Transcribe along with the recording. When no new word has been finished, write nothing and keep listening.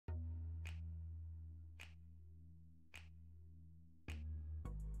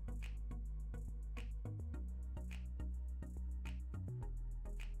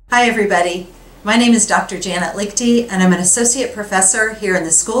Hi everybody, my name is Dr. Janet Lichty and I'm an Associate Professor here in the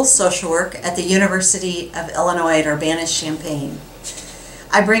School of Social Work at the University of Illinois at Urbana-Champaign.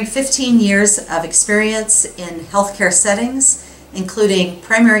 I bring 15 years of experience in healthcare settings, including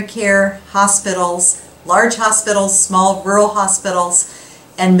primary care, hospitals, large hospitals, small rural hospitals,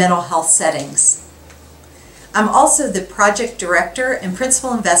 and mental health settings. I'm also the Project Director and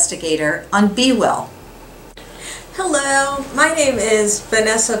Principal Investigator on BHWELL. Hello, my name is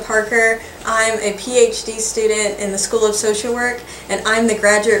Vanessa Parker. I'm a PhD student in the School of Social Work and I'm the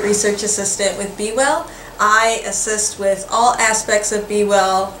Graduate Research Assistant with BHWELL. I assist with all aspects of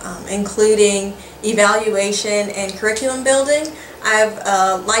BHWELL, including evaluation and curriculum building. I'm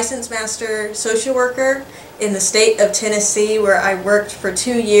a licensed master social worker in the state of Tennessee, where I worked for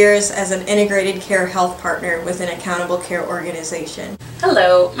 2 years as an integrated care health partner with an accountable care organization.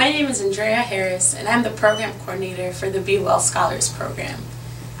 Hello, my name is Andrea Harris and I'm the program coordinator for the BHWELL Scholars Program.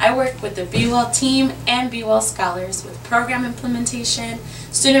 I work with the BHWELL team and BHWELL Scholars with program implementation,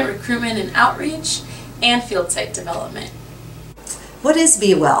 student recruitment and outreach, and field site development. What is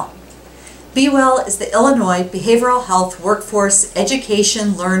BHWELL? BHWELL is the Illinois Behavioral Health Workforce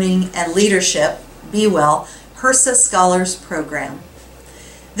Education, Learning, and Leadership BHWELL HRSA Scholars Program.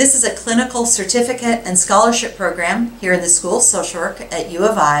 This is a clinical certificate and scholarship program here in the School of Social Work at U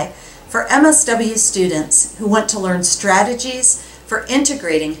of I for MSW students who want to learn strategies for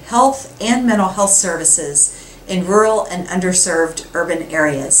integrating health and mental health services in rural and underserved urban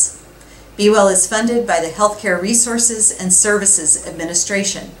areas. BHWELL is funded by the Healthcare Resources and Services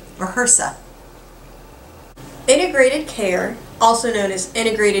Administration, or HRSA. Integrated care, also known as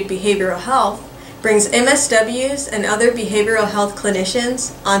integrated behavioral health, brings MSWs and other behavioral health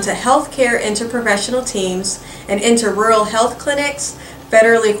clinicians onto healthcare interprofessional teams and into rural health clinics,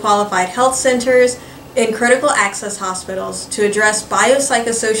 federally qualified health centers, and critical access hospitals to address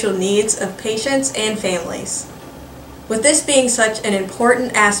biopsychosocial needs of patients and families. With this being such an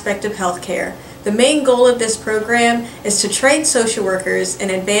important aspect of healthcare, the main goal of this program is to train social workers in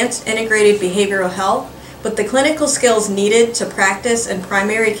advanced integrated behavioral health with the clinical skills needed to practice in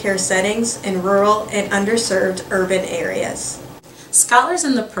primary care settings in rural and underserved urban areas. Scholars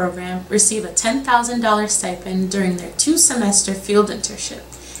in the program receive a $10,000 stipend during their 2-semester field internship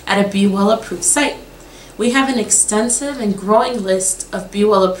at a BHWELL approved site. We have an extensive and growing list of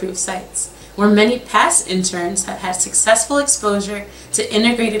BHWELL approved sites, where many past interns have had successful exposure to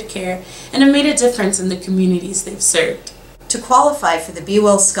integrated care and have made a difference in the communities they've served. To qualify for the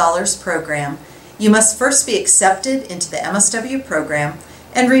BHWELL Scholars Program, you must first be accepted into the MSW program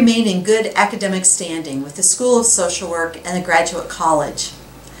and remain in good academic standing with the School of Social Work and the Graduate College.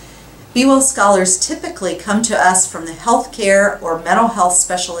 BHWELL scholars typically come to us from the healthcare or mental health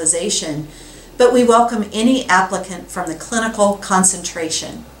specialization, but we welcome any applicant from the clinical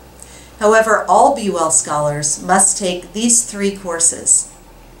concentration. However, all BHWELL scholars must take these 3 courses: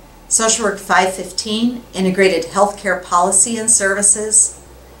 Social Work 515, Integrated Healthcare Policy and Services;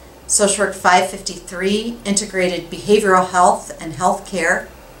 Social Work 553, Integrated Behavioral Health and Healthcare;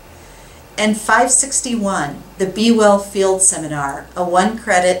 and 561, the BHWELL Field Seminar, a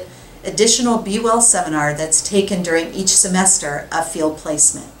 1-credit additional BHWELL seminar that's taken during each semester of field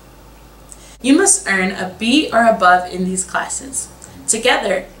placement. You must earn a B or above in these classes.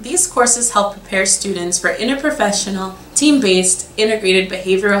 Together, these courses help prepare students for interprofessional, team-based, integrated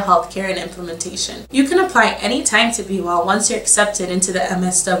behavioral health care and implementation. You can apply anytime to BHWELL once you're accepted into the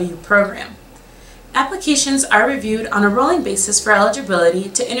MSW program. Applications are reviewed on a rolling basis for eligibility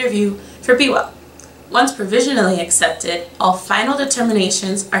to interview for BHWELL. Once provisionally accepted, all final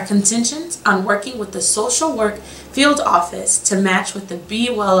determinations are contingent on working with the social work field office to match with the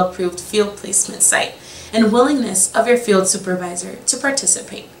BHWELL approved field placement site and willingness of your field supervisor to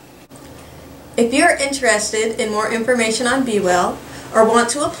participate. If you're interested in more information on BHWELL or want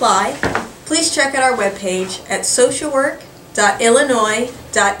to apply, please check out our webpage at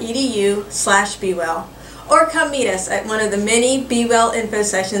socialwork.illinois.edu/BHWELL or come meet us at one of the many BHWELL info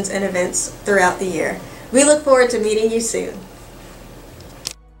sessions and events throughout the year. We look forward to meeting you soon.